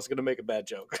mind. I was going to make a bad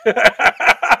joke.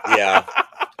 Yeah.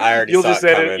 I already You'll just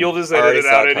edit it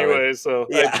out anyway. So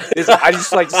yeah. I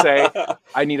just like to say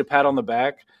I need a pat on the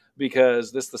back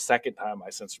because this is the second time I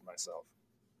censored myself.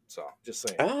 So just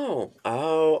saying.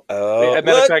 Oh. As a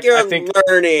matter of fact, I think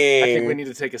we need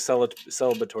to take a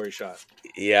celebratory shot.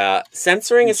 Yeah.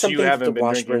 Censoring is something that the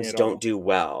Washburns don't do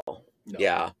well. No.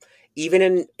 Yeah.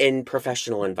 Even in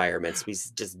professional environments, we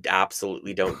just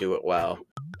absolutely don't do it well.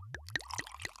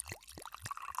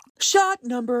 Shot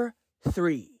number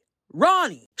 3.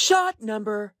 Ronnie. Shot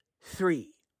number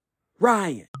 3.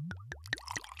 Ryan.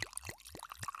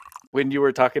 When you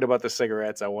were talking about the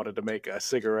cigarettes, I wanted to make a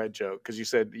cigarette joke because you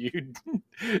said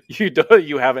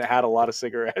you haven't had a lot of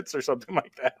cigarettes or something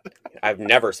like that. I've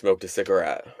never smoked a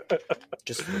cigarette,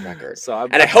 just for the record. So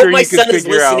I hope my son is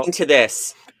listening to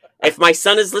this. If my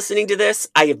son is listening to this,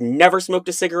 I have never smoked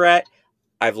a cigarette.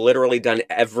 I've literally done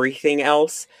everything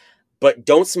else, but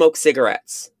don't smoke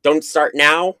cigarettes. Don't start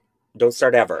now. Don't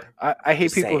start ever. I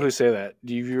hate people who say that.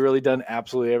 Do you really done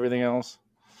absolutely everything else?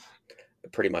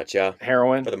 Pretty much, yeah.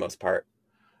 Heroin? For the most part.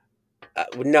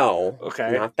 No.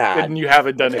 Okay. Not that. And you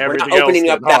haven't done everything else. We're not opening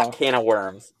up that can of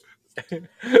worms.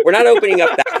 We're not opening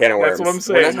up that can of worms. That's what I'm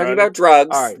saying. We're not talking about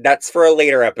drugs. All right. That's for a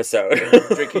later episode.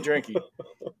 Drinky.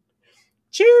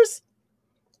 Cheers.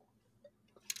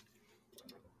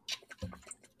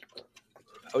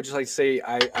 I would just like to say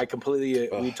I completely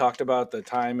we Ugh. talked about the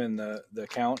time and the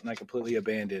count, and I completely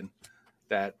abandoned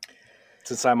that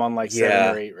since I'm on like 7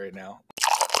 Yeah. or 8 right now.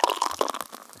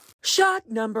 Shot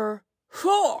number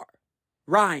 4,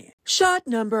 Ryan. Shot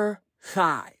number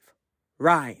 5,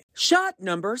 Ryan. Shot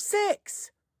number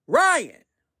 6, Ryan.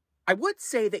 I would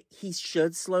say that he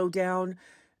should slow down,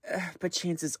 but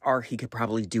chances are he could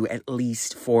probably do at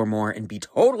least 4 more and be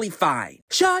totally fine.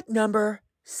 Shot number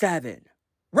 7,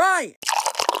 Ryan.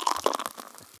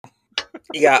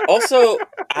 Yeah, also,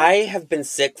 I have been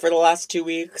sick for the last 2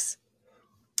 weeks.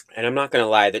 And I'm not going to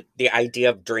lie, the idea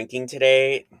of drinking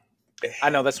today... I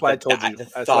know, that's why I told you.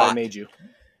 That's why I made you.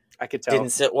 I could tell.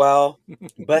 Didn't sit well.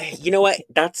 But you know what?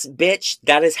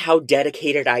 That is how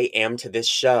dedicated I am to this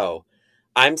show.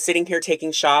 I'm sitting here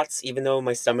taking shots, even though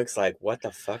my stomach's like, what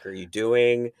the fuck are you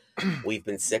doing? We've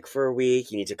been sick for a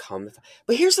week. You need to calm the...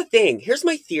 But here's the thing. Here's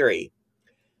my theory.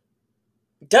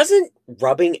 Doesn't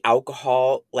rubbing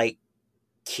alcohol, like,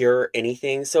 cure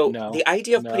anything? So No. the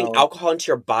idea of putting No. alcohol into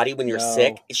your body when you're No.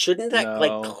 sick, shouldn't that,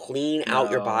 like, No. clean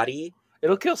out your No. body?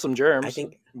 It'll kill some germs. I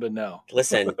think... But no.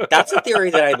 Listen, that's a theory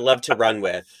that I'd love to run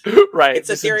with. Right. It's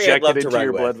a just theory I'd love injected to into run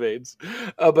your with. blood veins.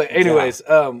 But anyways,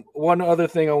 one other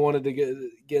thing I wanted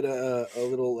to get a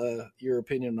little your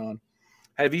opinion on.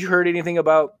 Have you heard anything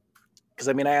about? Because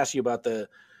I mean, I asked you about the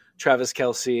Travis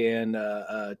Kelce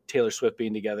and Taylor Swift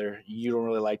being together. You don't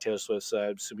really like Taylor Swift, so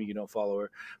I'm assuming you don't follow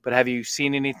her. But have you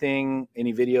seen anything,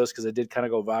 any videos? Because it did kind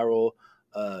of go viral.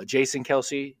 Jason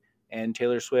Kelce and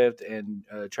Taylor Swift and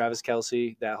Travis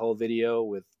Kelce, that whole video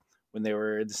with when they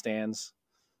were in the stands.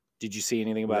 Did you see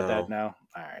anything about that? No?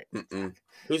 All right. Mm-mm.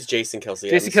 Who's Jason Kelce?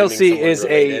 Jason Kelce is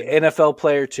a NFL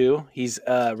player too. He's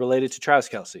related to Travis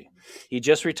Kelce. He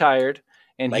just retired,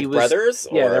 and like he was brothers.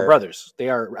 Yeah, or... they're brothers. They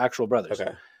are actual brothers.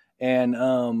 Okay.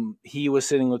 And he was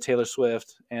sitting with Taylor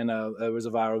Swift, and it was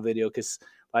a viral video because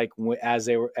like as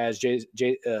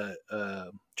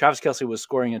Travis Kelce was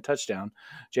scoring a touchdown,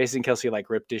 Jason Kelce like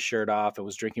ripped his shirt off and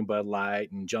was drinking Bud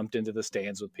Light and jumped into the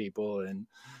stands with people and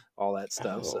all that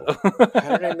stuff. Oh, So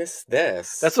how did I miss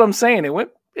this? That's what I'm saying. It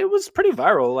was pretty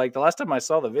viral. Like the last time I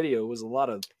saw the video, it was a lot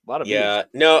of yeah.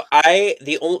 views. No,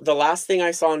 the last thing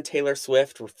I saw on Taylor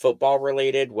Swift football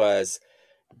related was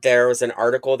there was an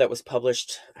article that was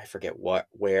published. I forget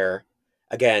where.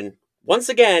 Once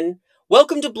again,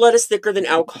 welcome to Blood is Thicker Than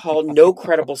Alcohol. No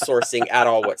credible sourcing at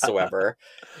all whatsoever.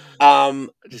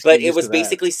 But it was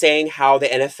basically saying how the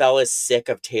NFL is sick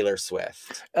of Taylor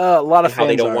Swift. A lot of how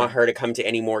they don't fans want her to come to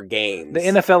any more games. The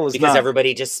NFL is because not.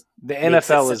 Everybody just the makes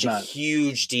NFL it is such not a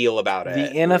huge deal about it.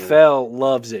 The NFL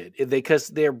loves it because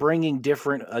they're bringing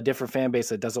a different fan base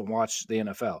that doesn't watch the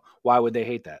NFL. Why would they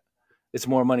hate that? It's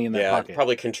more money in their pocket. It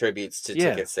probably contributes to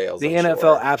ticket sales. The I'm NFL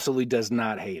sure. absolutely does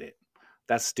not hate it.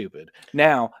 That's stupid.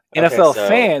 Now, NFL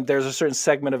fan, there's a certain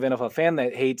segment of NFL fan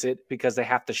that hates it because they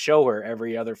have to show her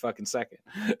every other fucking second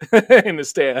in the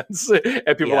stands.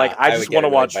 And people are like, I just want to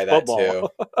watch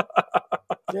football.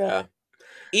 Yeah.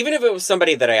 Even if it was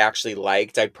somebody that I actually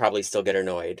liked, I'd probably still get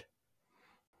annoyed.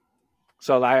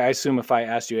 So I assume if I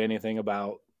asked you anything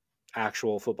about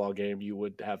actual football game, you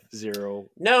would have zero.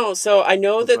 No, so I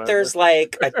know that there's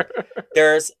like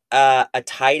there's a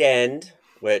tight end,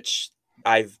 which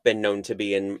I've been known to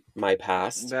be in my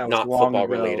past, not football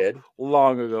related.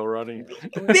 Long ago, Ronnie.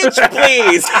 Bitch,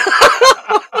 please.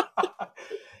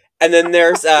 And then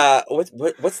there's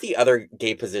what's the other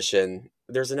gay position?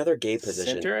 There's another gay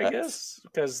position. Center, I guess,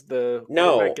 because the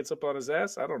quarterback gets up on his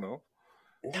ass. I don't know.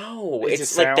 No,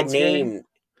 it's like the name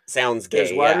sounds gay.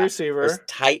 There's wide receiver. There's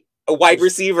tight. A wide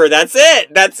receiver. That's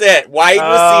it. Wide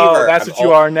receiver. That's what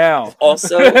you are now. I've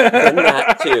also been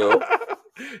that too.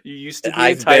 You used to be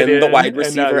I've been the wide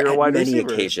receiver on many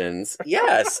occasions.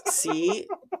 Yes. See,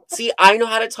 I know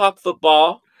how to talk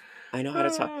football. I know how to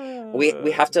talk.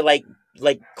 We have to like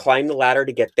climb the ladder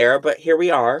to get there, but here we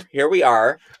are.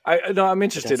 I'm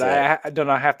interested. I don't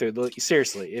know. I have to.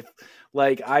 Seriously, if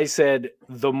like I said,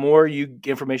 the more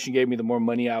information you gave me, the more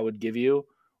money I would give you.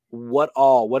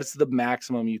 What's the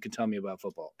maximum you can tell me about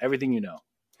football? Everything you know.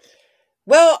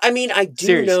 Well, I mean, I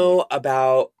do know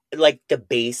about like the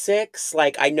basics.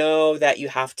 Like I know that you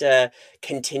have to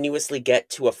continuously get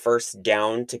to a first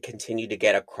down to continue to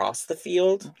get across the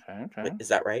field. Okay. Is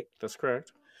that right? That's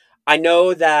correct. I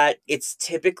know that it's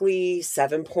typically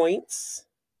 7 points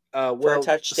for a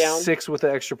touchdown. 6 with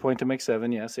the extra point to make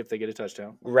 7, yes, if they get a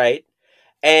touchdown. Right.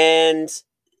 And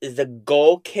the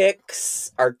goal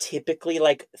kicks are typically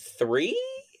like 3?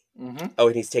 Mm-hmm. Oh,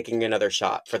 and he's taking another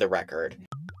shot for the record.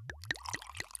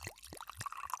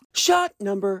 Shot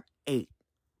number 8.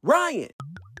 Ryan.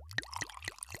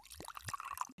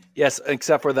 Yes,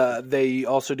 except for they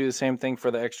also do the same thing for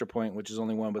the extra point, which is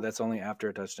only 1, but that's only after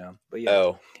a touchdown. But yeah,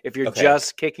 Oh, if you're okay.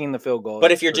 just kicking the field goal,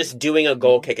 But it's if you're 3. just doing a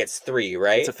goal kick, it's 3, It's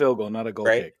right? a field goal, not a goal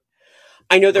Right? kick.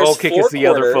 I know there's Goal kick 4 is the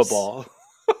other quarters. football.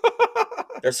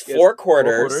 There's Yes, 4 4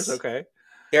 quarters. quarters, okay.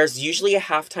 There's usually a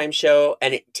halftime show,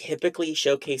 and it typically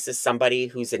showcases somebody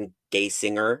who's a gay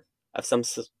singer of some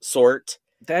sort.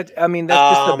 That's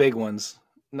just the big ones,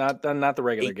 not the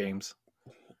regular It- games.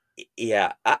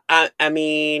 Yeah, I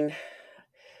mean,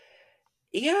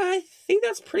 yeah, I think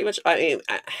that's pretty much.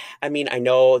 I mean, I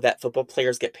know that football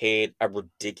players get paid a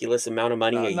ridiculous amount of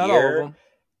money a Not all of year. them.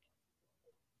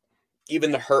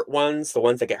 Even the hurt ones, the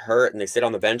ones that get hurt and they sit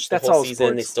on the bench the That's whole all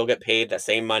season, they sports. still get paid that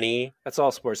same money. That's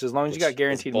all sports. As long as you Which got is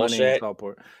guaranteed money, bullshit. it's all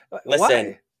sport. Listen,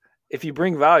 Why? If you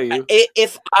bring value,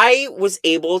 if I was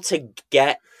able to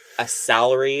get a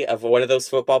salary of one of those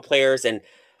football players and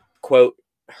quote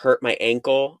hurt my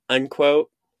ankle unquote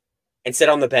and sit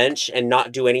on the bench and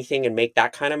not do anything and make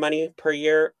that kind of money per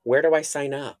year, where do I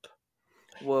sign up?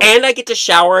 well, And I get to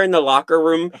shower in the locker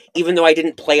room, even though I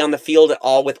didn't play on the field at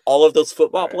all with all of those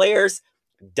football Right. players.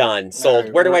 Done. Sold. all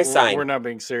right, Where do I we're sign? not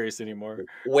being serious anymore.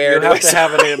 Where You do I have to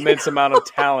have an sign? immense amount of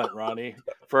talent, Ronnie.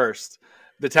 First,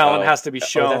 the talent Oh. has to be Oh,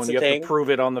 shown. that's the You have thing? to prove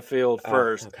it on the field Oh,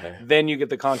 first. okay. Then you get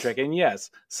the contract. And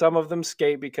yes, some of them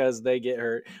skate because they get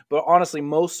hurt. But honestly,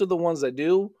 most of the ones that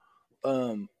do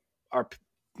are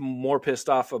more pissed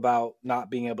off about not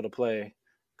being able to play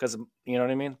because, you know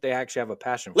what I mean? They actually have a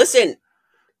passion for it.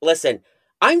 Listen.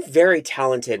 I'm very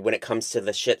talented when it comes to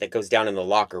the shit that goes down in the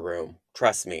locker room.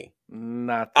 Trust me.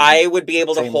 Not the I would be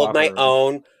able to same hold locker my room.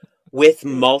 own with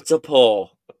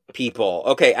multiple people.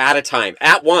 Okay, at a time,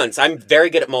 at once. I'm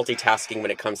very good at multitasking when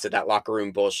it comes to that locker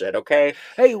room bullshit. Okay,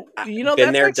 Hey, you know,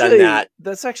 been that's there, actually, done that.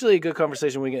 That's actually a good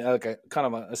conversation. We can kind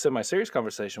of a semi-serious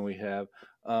conversation we have.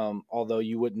 Although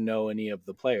you wouldn't know any of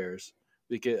the players,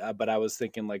 but I was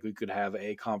thinking like we could have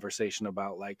a conversation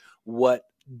about like what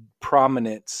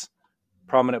prominent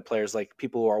players, like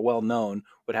people who are well known,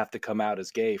 would have to come out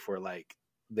as gay for like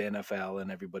the NFL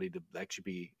and everybody to actually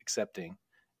be accepting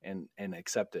and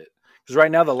accept it. Because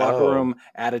right now the locker Oh. room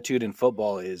attitude in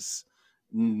football is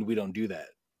we don't do that.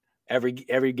 Every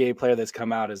gay player that's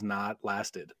come out has not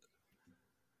lasted.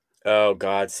 Oh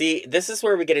God. See, this is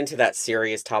where we get into that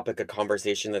serious topic of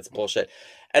conversation that's bullshit.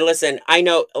 And listen, I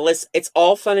know, it's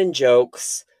all fun and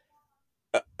jokes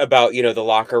about, you know, the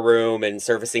locker room and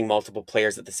servicing multiple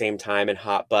players at the same time and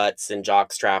hot butts and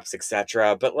jock straps,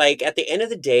 etc. But like at the end of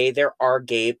the day, there are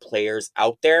gay players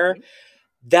out there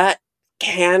that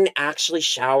can actually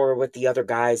shower with the other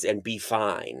guys and be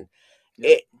fine.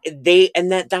 Yep.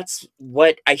 That's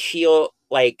what I feel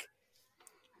like.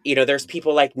 You know, there's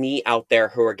people like me out there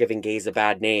who are giving gays a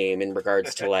bad name in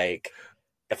regards to like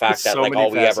the fact that So like many all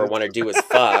we ever facets. want to do is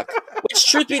fuck. Which,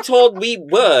 truth be told, we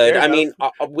would. Fair I enough. mean,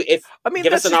 if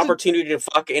give us that's an just opportunity to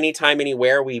fuck anytime,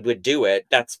 anywhere, we would do it.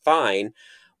 That's fine.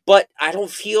 But I don't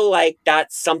feel like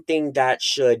that's something that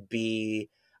should be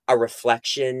a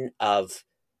reflection of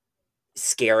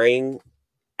scaring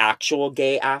actual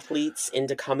gay athletes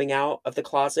into coming out of the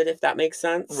closet, if that makes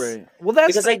sense. right. Well, that's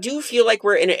Because I do feel like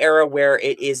we're in an era where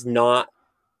it is not.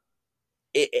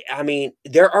 I mean,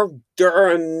 there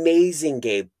are amazing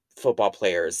gay football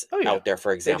players Oh, yeah. out there,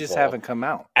 for they example, just haven't come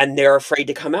out. and they're afraid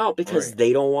to come out because Right.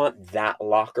 they don't want that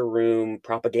locker room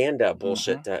propaganda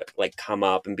bullshit to like come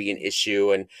up and be an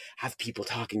issue and have people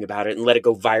talking about it and let it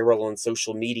go viral on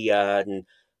social media and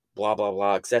blah blah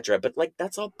blah, etc. But like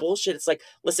that's all bullshit. It's like,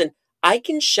 listen, I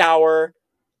can shower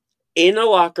in a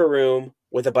locker room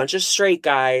with a bunch of straight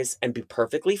guys and be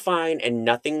perfectly fine and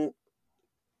nothing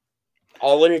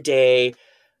all in a day.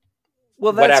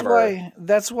 Well, whatever.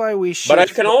 That's why we should. But I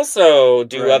can also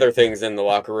do Right. other things in the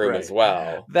locker room Right. as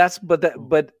well. That's but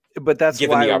that's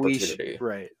Given the why we opportunity.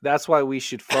 right. That's why we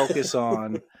should focus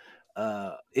on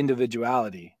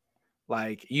individuality.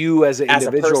 Like you as an As a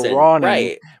individual, person, Ronnie,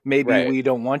 right? maybe right. we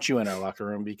don't want you in our locker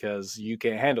room because you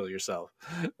can't handle yourself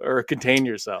or contain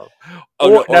yourself.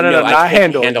 Oh, Or- no, oh, no, I not can't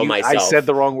handle. handle I myself. said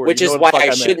the wrong word. Which You is know why what the fuck I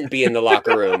meant. shouldn't be in the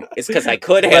locker room. It's because I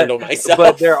could But- handle myself.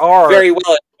 But there are very well.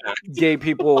 in fact. gay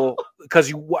people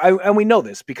and we know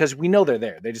this because we know they're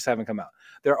there. They just haven't come out.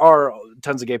 There are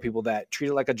tons of gay people that treat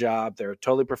it like a job. They're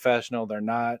totally professional. They're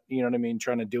not, you know what I mean,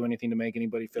 trying to do anything to make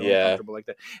anybody feel Yeah. uncomfortable like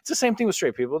that. It's the same thing with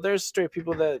straight people. There's straight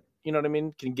people that, you know what I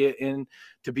mean, can get in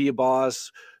to be a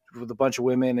boss with a bunch of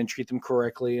women and treat them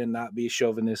correctly and not be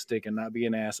chauvinistic and not be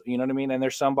an ass. You know what I mean? And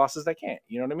there's some bosses that can't.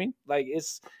 You know what I mean? Like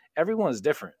everyone's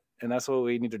different, and that's what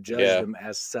we need to judge them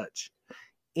as such.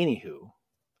 Anywho,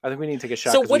 I think we need to take a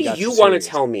shot. So 'cause what we do got you too want to serious.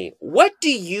 tell me? What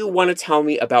do you want to tell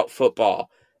me about football?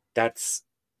 That's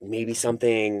maybe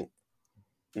something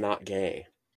not gay.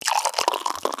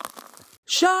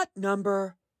 Shot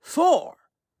number 4,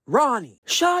 Ronnie.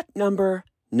 Shot number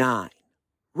 9,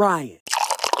 Ryan.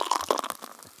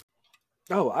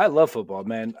 Oh, I love football,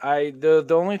 man. The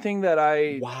only thing that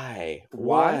Why?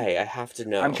 Why? I have to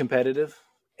know. I'm competitive,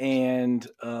 and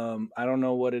I don't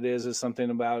know what it is. It's something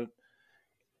about.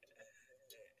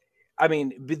 I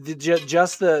mean,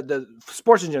 just the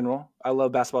sports in general. I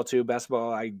love basketball too.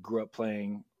 Basketball, I grew up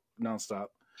playing nonstop.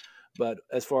 But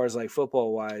as far as like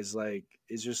football wise, like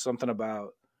it's just something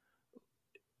about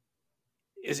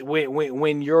is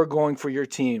when you're going for your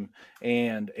team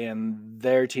and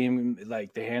their team,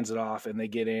 like they hands it off and they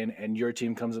get in and your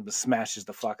team comes up and smashes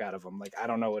the fuck out of them. Like I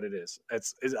don't know what it is.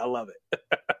 I love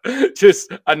it. Just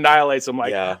annihilates them.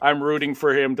 Like Yeah. I'm rooting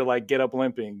for him to like get up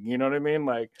limping. You know what I mean?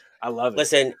 Like I love it.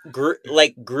 Listen,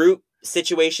 group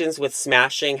situations with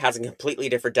smashing has a completely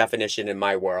different definition in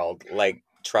my world. Like,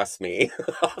 trust me.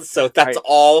 So that's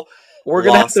all. We're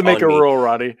gonna have to make a me. rule,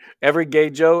 Roddy. Every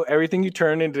gay joke, everything you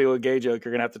turn into a gay joke,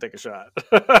 you're gonna have to take a shot.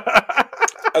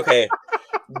 Okay.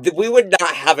 We would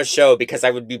not have a show because I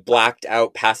would be blacked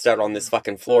out, passed out on this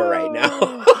fucking floor right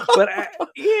now. But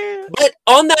yeah. But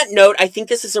on that note, I think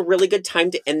this is a really good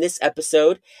time to end this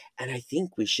episode, and I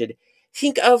think we should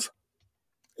think of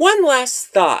one last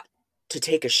thought to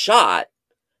take a shot,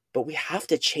 but we have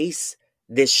to chase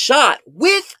this shot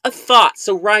with a thought.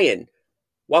 So Ryan,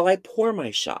 while I pour my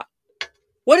shot,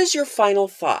 what is your final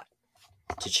thought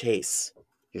to chase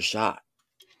your shot?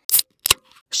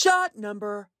 Shot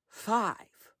number 5,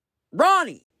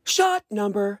 Ronnie. Shot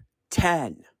number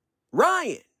 10,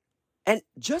 Ryan. And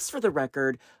just for the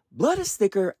record, Blood is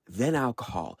Thicker Than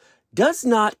Alcohol does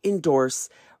not endorse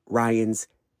Ryan's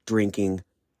drinking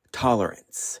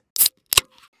tolerance.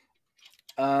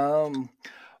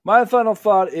 My final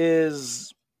thought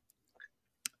is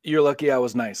you're lucky I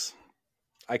was nice.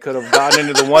 I could have gotten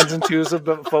into the ones and twos of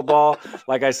football.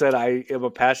 Like I said, I am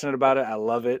passionate about it. I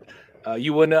love it.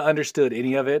 You wouldn't have understood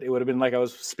any of it. It would have been like I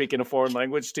was speaking a foreign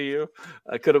language to you.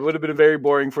 Would have been very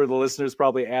boring for the listeners,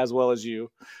 probably as well as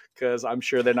you, because I'm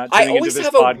sure they're not tuning into this podcast.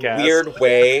 I always have a weird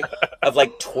way of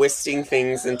like twisting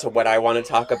things into what I want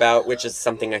to talk about, which is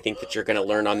something I think that you're going to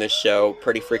learn on this show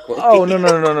pretty frequently. Oh,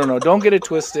 no. Don't get it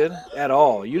twisted at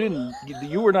all.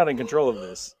 You were not in control of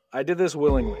this. I did this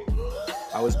willingly.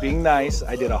 I was being nice.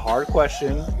 I did a hard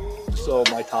question. So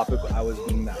my topic, I was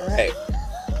being nice. All right.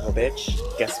 Well, bitch,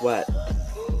 guess what?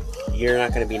 You're not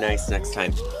going to be nice next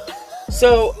time.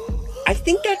 So, I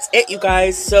think that's it, you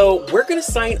guys. So, we're going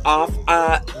to sign off.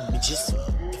 Just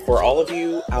for all of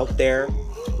you out there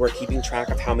who are keeping track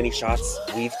of how many shots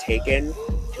we've taken.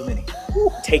 Too many.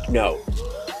 Take note.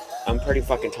 I'm pretty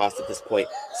fucking tossed at this point.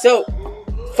 So,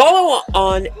 follow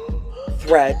on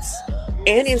Threads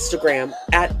and Instagram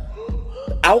at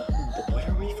what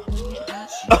are we following it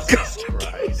at? Jesus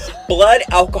Christ. Blood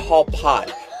Alcohol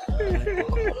Pod.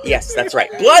 Yes, that's right.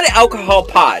 Blood Alcohol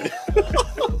Pod.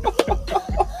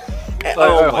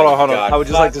 Hold on. I would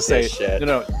just like to say, shit.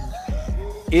 no.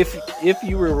 If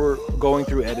you were going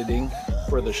through editing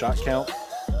for the shot count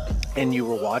and you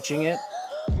were watching it,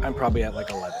 I'm probably at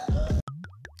like 11.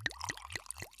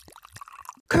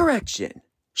 Correction.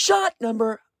 Shot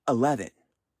number 11,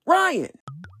 Ryan.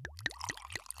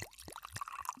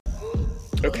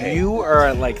 Okay. You are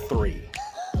at like 3.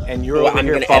 And you're Well, over I'm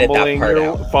here gonna edit that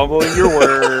part fumbling your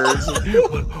words.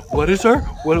 What is our?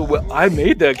 What? I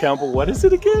made the account, but what is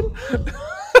it again?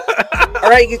 All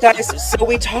right, you guys. So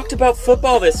we talked about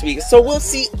football this week. So we'll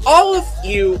see all of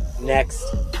you next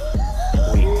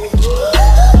week.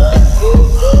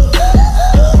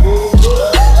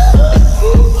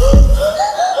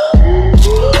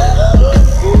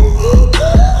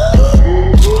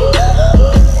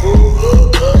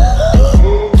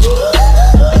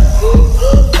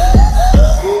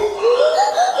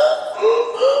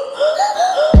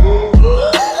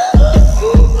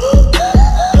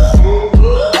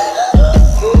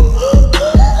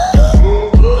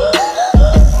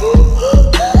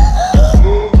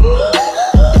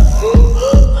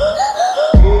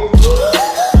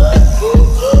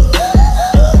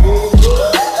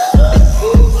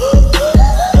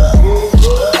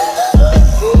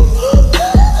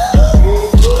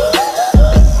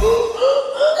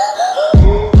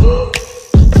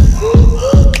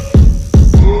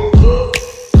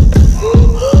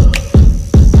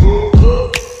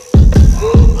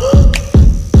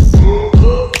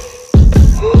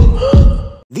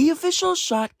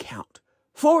 Shot count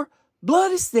for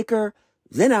Blood is Thicker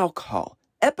Than Alcohol.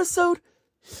 Episode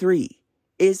 3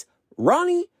 is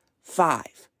Ronnie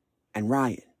 5 and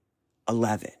Ryan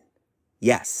 11.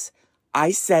 Yes,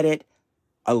 I said it,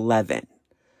 11.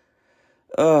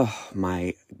 Oh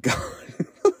my God.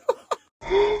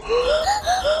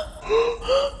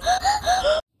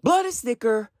 Blood is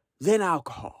Thicker Than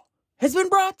Alcohol has been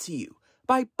brought to you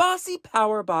by Bossy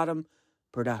Power Bottom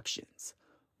Productions.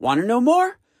 Want to know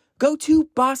more? Go to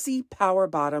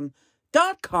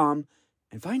bossypowerbottom.com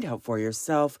and find out for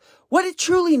yourself what it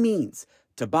truly means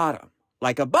to bottom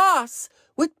like a boss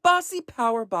with Bossy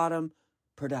Power Bottom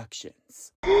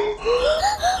Productions.